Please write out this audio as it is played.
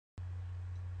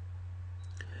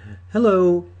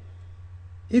Hello.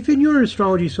 If in your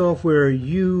astrology software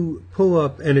you pull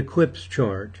up an eclipse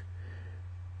chart,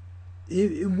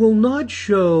 it will not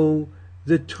show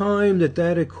the time that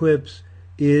that eclipse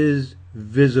is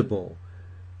visible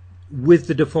with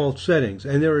the default settings.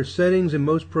 And there are settings in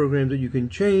most programs that you can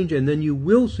change, and then you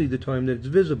will see the time that it's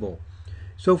visible.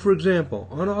 So for example,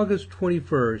 on August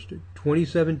 21st,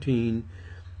 2017,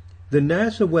 the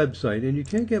NASA website, and you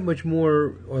can't get much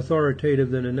more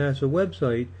authoritative than a NASA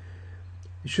website,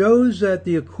 shows that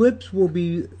the eclipse will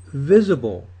be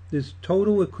visible. This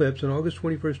total eclipse on August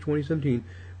 21st, 2017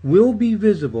 will be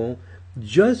visible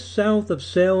just south of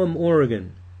Salem,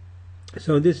 Oregon.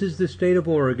 So this is the state of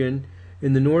Oregon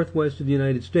in the northwest of the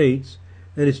United States,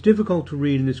 and it's difficult to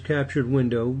read in this captured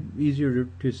window, easier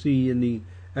to see in the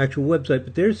actual website.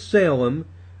 But there's Salem,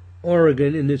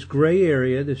 Oregon, in this gray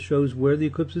area. This shows where the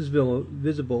eclipse is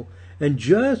visible. And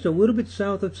just a little bit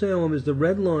south of Salem is the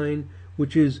red line,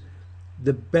 which is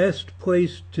the best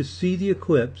place to see the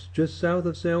eclipse, just south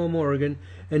of Salem, Oregon.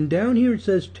 And down here it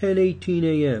says 10:18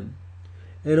 a.m.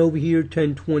 and over here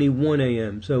 10:21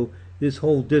 a.m. So this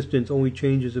whole distance only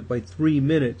changes it by 3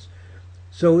 minutes.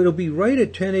 So it'll be right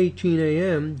at 10:18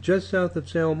 a.m. just south of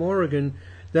Salem, Oregon,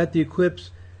 that the eclipse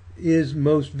is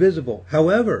most visible.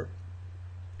 However,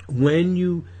 when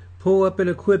you pull up an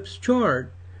eclipse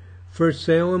chart for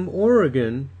Salem,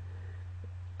 Oregon,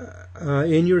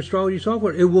 in your astrology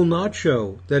software, it will not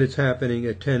show that it's happening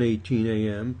at 10:18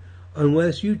 a.m.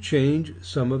 unless you change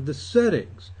some of the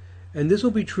settings. And this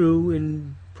will be true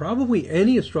in probably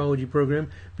any astrology program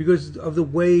because of the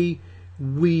way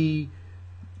we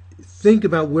think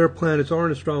about where planets are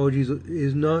in astrology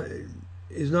is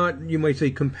not, you might say,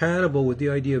 compatible with the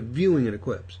idea of viewing an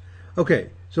eclipse. Okay,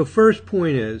 so first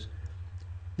point is,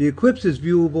 the eclipse is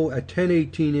viewable at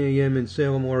 10:18 a.m. in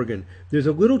Salem, Oregon. There's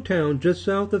a little town just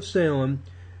south of Salem,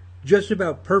 just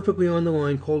about perfectly on the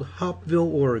line, called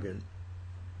Hopeville, Oregon.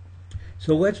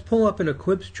 So let's pull up an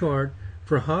eclipse chart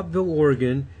for Hopeville,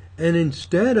 Oregon, and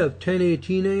instead of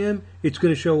 10:18 a.m., it's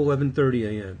going to show 11:30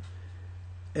 a.m.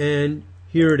 And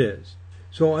here it is.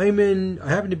 So I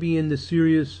happen to be in the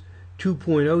Sirius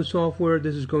 2.0 software.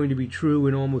 This is going to be true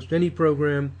in almost any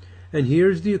program. And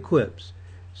here's the eclipse.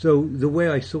 So the way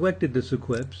I selected this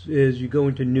eclipse is you go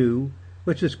into New.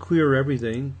 Let's just clear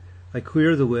everything. I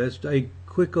clear the list. I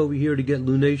click over here to get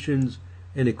lunations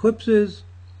and eclipses.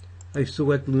 I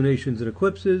select lunations and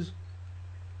eclipses.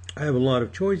 I have a lot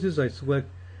of choices. I select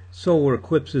solar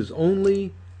eclipses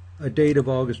only, a date of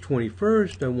August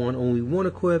 21st. I want only one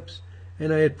eclipse,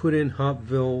 and I had put in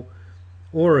Hopeville,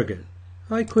 Oregon.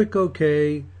 I click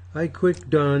OK. I click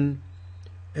Done,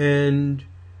 and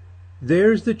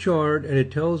there's the chart, and it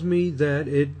tells me that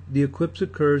the eclipse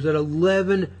occurs at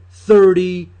 11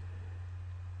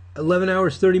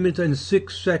 hours, 30 minutes, and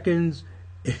 6 seconds.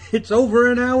 It's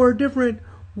over an hour different.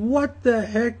 What the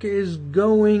heck is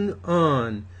going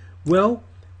on? Well,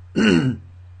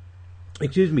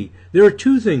 excuse me, there are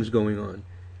two things going on,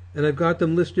 and I've got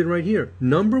them listed right here.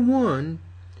 Number one,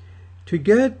 to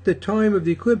get the time of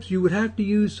the eclipse, you would have to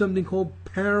use something called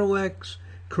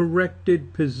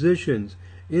parallax-corrected positions.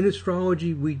 In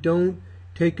astrology, we don't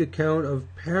take account of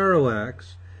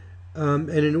parallax, and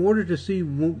in order to see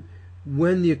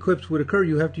when the eclipse would occur,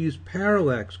 you have to use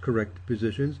parallax-corrected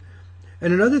positions.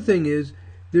 And another thing is,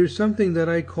 there's something that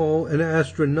I call an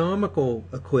astronomical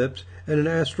eclipse and an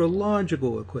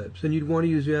astrological eclipse, and you'd want to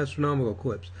use the astronomical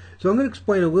eclipse. So I'm going to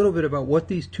explain a little bit about what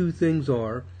these two things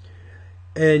are,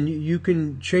 and you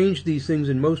can change these things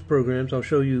in most programs. I'll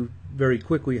show you very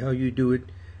quickly how you do it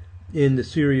in the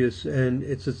Sirius, and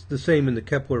it's the same in the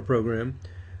Kepler program.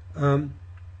 And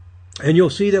you'll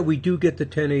see that we do get the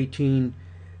 10:18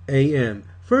 a.m.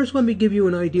 First, let me give you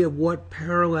an idea of what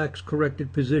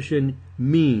parallax-corrected position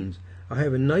means. I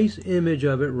have a nice image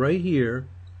of it right here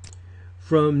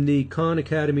from the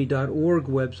khanacademy.org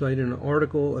website, an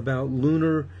article about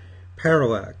lunar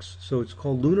parallax. So it's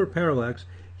called lunar parallax.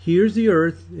 Here's the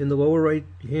Earth in the lower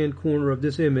right-hand corner of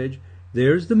this image.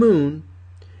 There's the moon.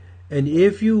 And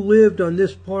if you lived on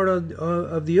this part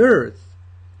of the Earth,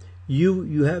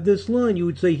 you have this line. You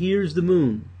would say, here's the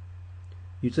moon.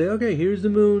 You'd say, okay, here's the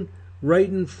moon right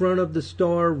in front of the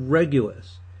star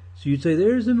Regulus. So you'd say,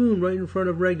 there's the moon right in front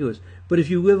of Regulus. But if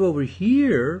you live over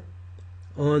here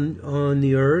on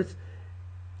the Earth,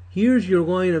 here's your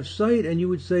line of sight, and you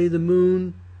would say the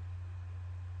moon,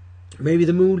 maybe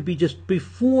the moon would be just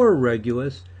before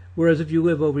Regulus, whereas if you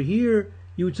live over here,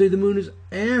 you would say the moon is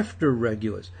after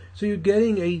Regulus. So you're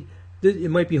getting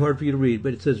it might be hard for you to read,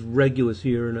 but it says Regulus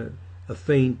here in a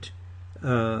faint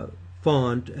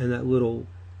font, and that little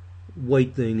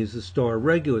white thing is the star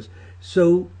Regulus.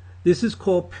 So this is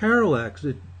called parallax.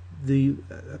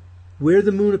 where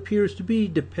the moon appears to be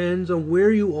depends on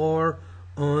where you are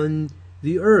on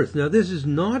the Earth. Now, this is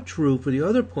not true for the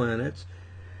other planets.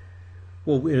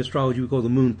 Well, in astrology we call the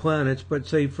moon planets, but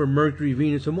say for Mercury,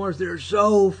 Venus, and Mars, they're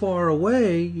so far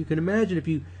away. You can imagine if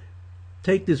you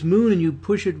take this moon and you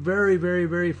push it very, very,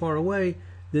 very far away,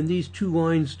 then these two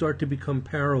lines start to become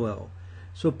parallel.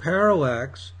 So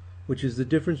parallax, which is the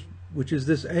difference, which is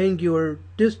this angular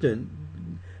distance,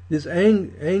 this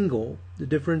angle, the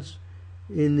difference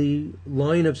in the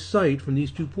line of sight from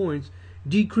these 2 points,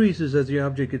 decreases as the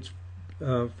object gets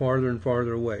farther and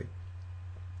farther away.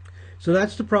 So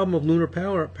that's the problem of lunar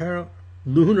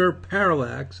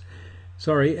parallax.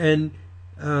 Sorry, and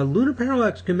lunar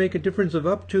parallax can make a difference of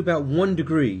up to about 1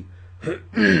 degree.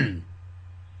 And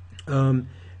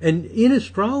in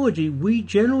astrology, we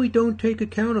generally don't take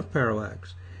account of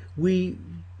parallax. We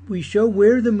show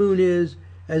where the moon is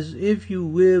as if you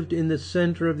lived in the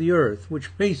center of the Earth, which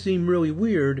may seem really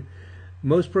weird.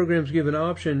 Most programs give an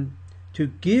option to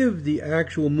give the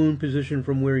actual moon position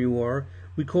from where you are.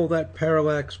 We call that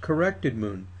parallax-corrected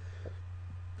moon.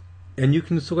 And you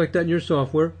can select that in your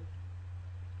software.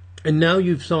 And now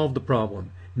you've solved the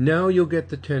problem. Now you'll get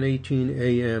the 10:18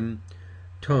 a.m.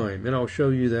 time. And I'll show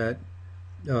you that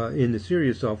in the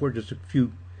Sirius software, just a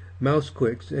few mouse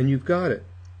clicks, and you've got it.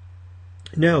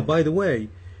 Now, by the way,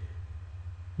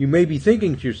 you may be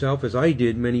thinking to yourself, as I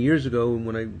did many years ago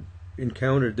when I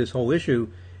encountered this whole issue,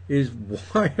 is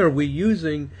why are we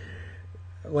using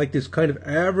like this kind of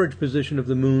average position of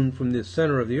the moon from the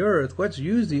center of the Earth? Let's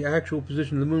use the actual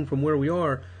position of the moon from where we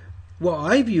are. Well,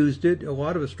 I've used it, a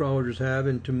lot of astrologers have,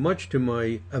 and much to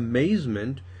my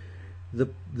amazement, the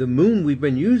moon we've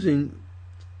been using,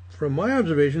 from my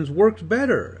observations, works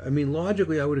better. I mean,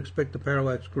 logically, I would expect the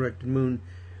parallax-corrected moon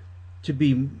to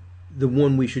be the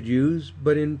one we should use,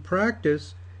 but in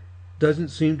practice, doesn't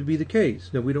seem to be the case.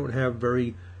 Now, we don't have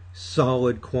very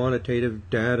solid quantitative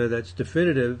data that's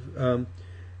definitive,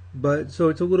 but so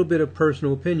it's a little bit of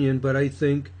personal opinion, but I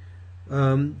think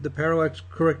the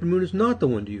parallax-corrected moon is not the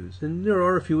one to use. And there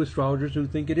are a few astrologers who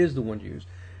think it is the one to use.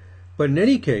 But in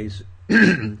any case,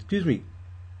 excuse me,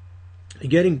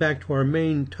 getting back to our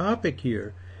main topic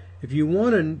here, if you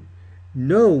want to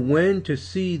know when to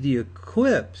see the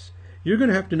eclipse, you're going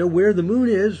to have to know where the moon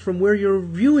is from where you're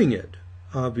viewing it,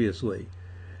 obviously.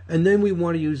 And then we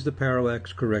want to use the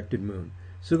parallax-corrected moon.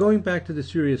 So going back to the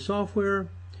Sirius software,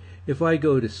 if I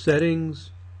go to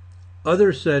Settings,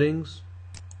 Other Settings,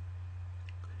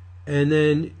 and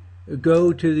then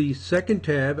go to the second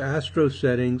tab, Astro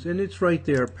Settings, and it's right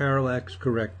there,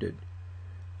 Parallax-corrected.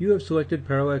 You have selected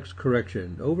parallax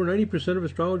correction. Over 90% of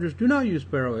astrologers do not use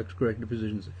parallax-corrected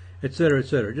positions,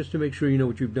 etc., just to make sure you know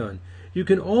what you've done. You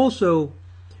can also,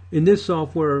 in this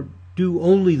software, do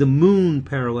only the moon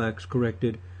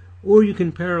parallax-corrected, or you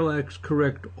can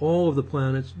parallax-correct all of the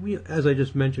planets. As I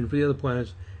just mentioned, for the other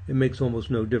planets, it makes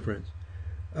almost no difference.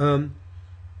 And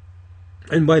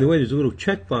by the way, there's a little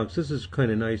checkbox. This is kind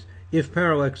of nice. If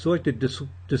parallax selected,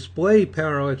 display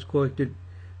parallax corrected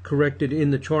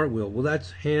in the chart wheel. Well,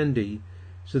 that's handy,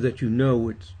 so that you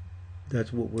know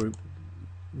that's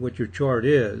what your chart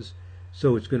is.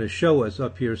 So it's going to show us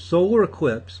up here: solar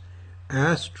eclipse,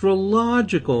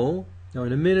 astrological. Now,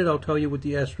 in a minute, I'll tell you what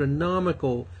the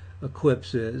astronomical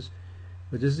eclipse is,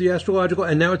 but this is the astrological,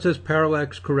 and now it says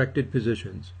parallax corrected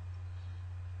positions.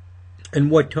 And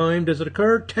what time does it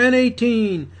occur?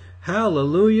 10:18.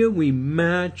 Hallelujah, we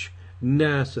match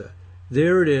NASA.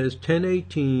 There it is,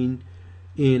 10:18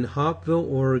 in Hopeville,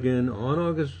 Oregon, on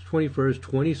August 21st,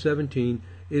 2017,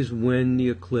 is when the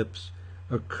eclipse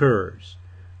occurs.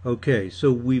 Okay,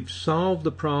 so we've solved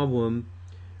the problem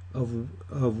of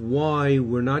why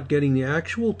we're not getting the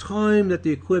actual time that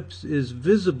the eclipse is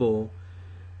visible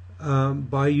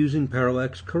by using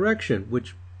parallax correction,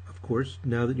 which, of course,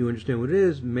 now that you understand what it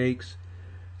is, makes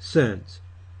sense.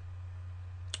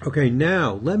 Okay,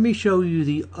 now let me show you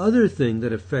the other thing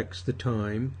that affects the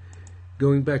time,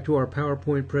 going back to our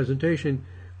PowerPoint presentation,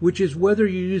 which is whether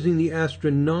you're using the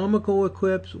astronomical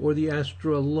eclipse or the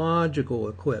astrological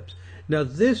eclipse. Now,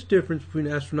 this difference between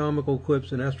astronomical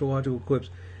eclipse and astrological eclipse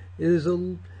is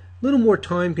a little more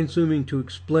time-consuming to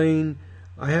explain.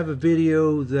 I have a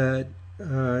video that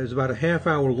is about a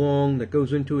half-hour long that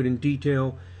goes into it in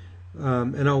detail,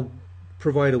 and I'll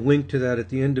provide a link to that at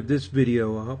the end of this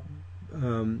video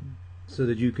so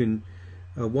that you can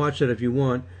watch that if you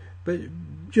want. But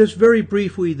just very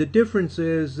briefly, the difference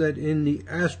is that in the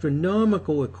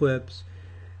astronomical eclipse,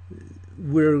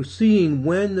 we're seeing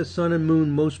when the sun and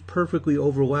moon most perfectly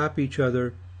overlap each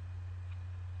other,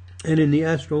 and in the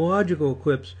astrological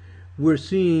eclipse, we're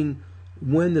seeing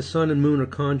when the sun and moon are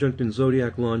conjunct in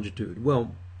zodiac longitude.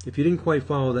 Well, If you didn't quite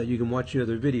follow that, you can watch the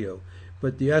other video.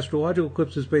 But the astrological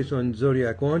eclipse is based on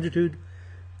zodiac longitude.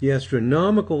 The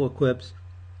astronomical eclipse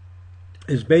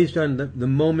is based on the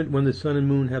moment when the sun and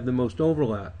moon have the most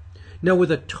overlap. Now,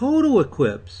 with a total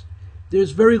eclipse,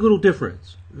 there's very little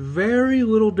difference. Very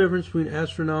little difference between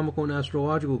astronomical and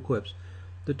astrological eclipse.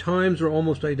 The times are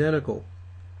almost identical.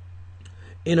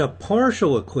 In a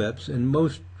partial eclipse, and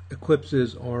most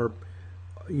eclipses are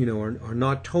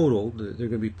not total, they're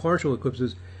going to be partial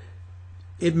eclipses,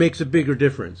 it makes a bigger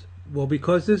difference. Well,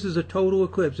 because this is a total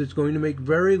eclipse, it's going to make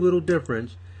very little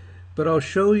difference, but I'll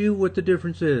show you what the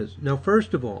difference is. Now,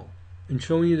 first of all, in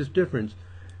showing you this difference,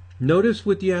 notice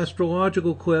with the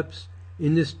astrological eclipse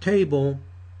in this table,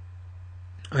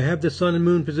 I have the sun and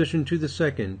moon positioned to the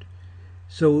second.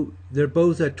 So they're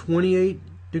both at 28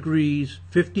 degrees,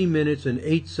 50 minutes, and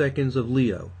 8 seconds of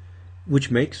Leo,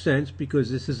 which makes sense because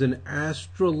this is an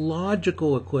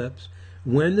astrological eclipse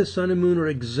when the sun and moon are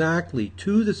exactly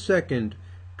to the second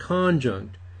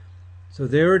conjunct. So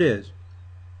there it is.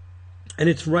 And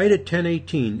it's right at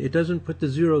 10:18. It doesn't put the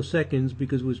 0 seconds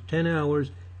because it was 10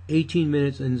 hours, 18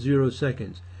 minutes, and 0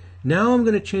 seconds. Now I'm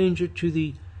going to change it to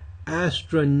the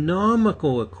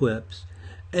astronomical eclipse,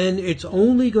 and it's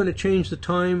only going to change the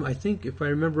time. I think, if I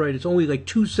remember right, it's only like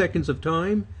 2 seconds of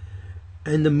time,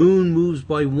 and the moon moves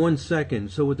by 1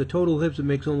 second. So with the total eclipse, it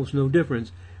makes almost no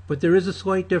difference. But there is a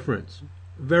slight difference.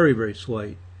 Very, very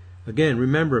slight. Again,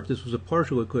 remember, if this was a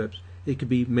partial eclipse, it could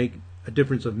make a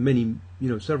difference of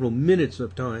several minutes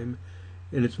of time,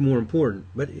 and it's more important.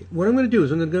 But what I'm going to do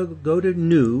is I'm going to go to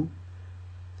New.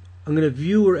 I'm going to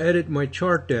view or edit my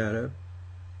chart data,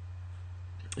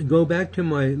 and go back to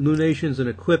my lunations and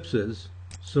eclipses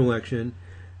selection,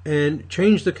 and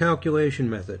change the calculation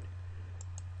method.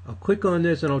 I'll click on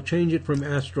this and I'll change it from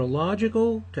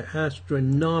astrological to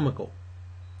astronomical.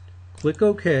 Click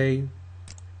OK. It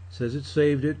says it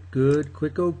saved it. Good.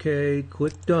 Click OK.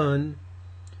 Click Done.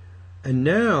 And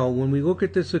now, when we look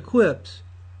at this eclipse,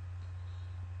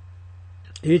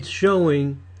 it's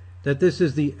showing that this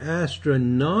is the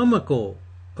astronomical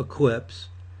eclipse.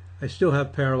 I still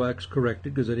have parallax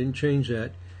corrected because I didn't change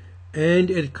that. And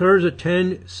it occurs at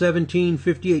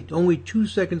 10:17:58, only 2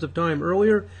 seconds of time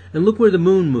earlier. And look where the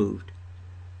moon moved.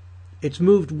 It's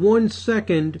moved 1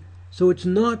 second, so it's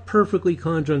not perfectly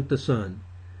conjunct the sun.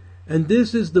 And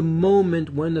this is the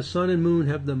moment when the sun and moon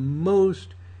have the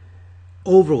most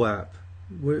overlap,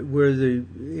 where the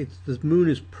moon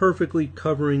is perfectly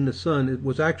covering the sun. It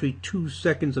was actually 2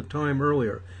 seconds of time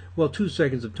earlier. Well, 2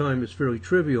 seconds of time is fairly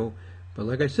trivial, but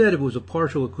like I said, if it was a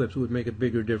partial eclipse, it would make a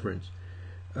bigger difference.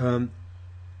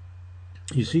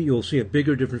 You'll see a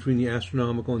bigger difference between the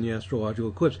astronomical and the astrological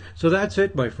eclipse. So that's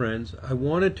it, my friends. I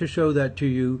wanted to show that to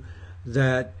you,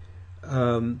 that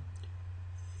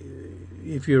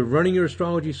if you're running your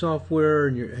astrology software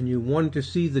and you want to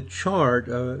see the chart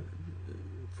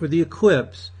for the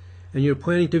eclipse, and you're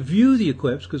planning to view the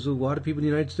eclipse, because a lot of people in the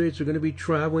United States are going to be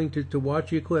traveling to watch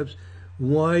the eclipse,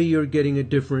 why you're getting a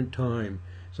different time.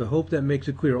 So I hope that makes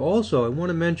it clear. Also, I want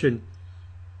to mention,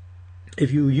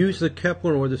 if you use the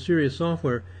Kepler or the Sirius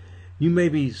software, you may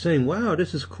be saying, wow,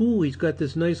 this is cool. He's got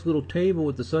this nice little table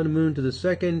with the sun and moon to the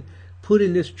second, put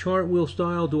in this chart wheel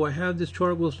style. Do I have this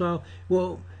chart wheel style?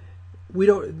 Well, we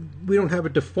don't have a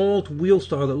default wheel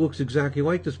style that looks exactly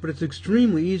like this, but it's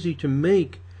extremely easy to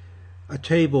make a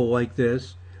table like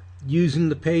this using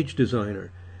the page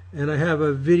designer. And I have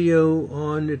a video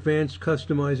on advanced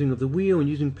customizing of the wheel and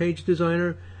using page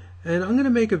designer, and I'm going to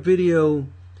make a video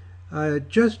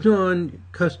just on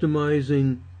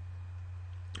customizing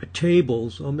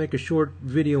tables. I'll make a short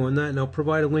video on that, and I'll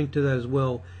provide a link to that as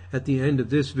well at the end of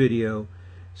this video,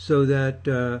 so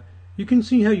that you can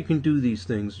see how you can do these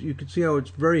things. You can see how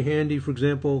it's very handy, for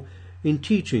example, in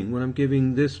teaching. When I'm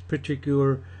giving this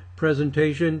particular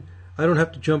presentation, I don't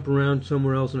have to jump around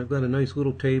somewhere else, and I've got a nice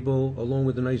little table along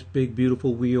with a nice big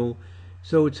beautiful wheel.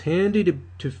 So it's handy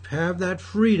to have that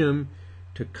freedom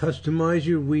to customize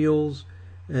your wheels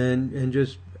and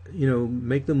just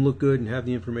make them look good and have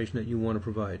the information that you want to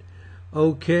provide.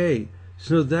 Okay,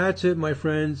 so that's it, my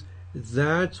friends.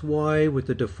 That's why with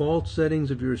the default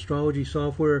settings of your astrology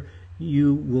software,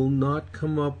 you will not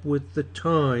come up with the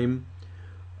time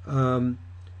of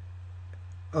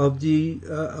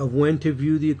when to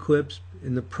view the eclipse.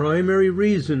 And the primary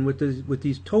reason with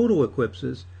these total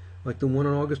eclipses, like the one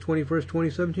on August 21st,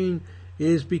 2017,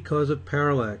 is because of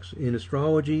parallax. In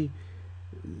astrology,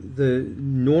 the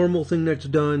normal thing that's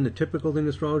done, the typical thing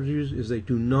astrologers use, is they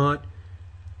do not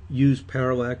use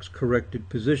parallax-corrected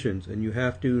positions, and you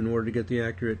have to in order to get the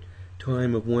accurate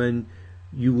time of when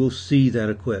you will see that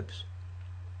eclipse.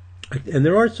 And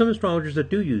there are some astrologers that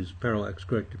do use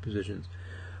parallax-corrected positions.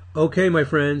 Okay, my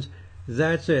friends,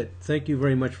 that's it. Thank you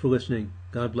very much for listening.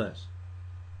 God bless.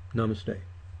 Namaste.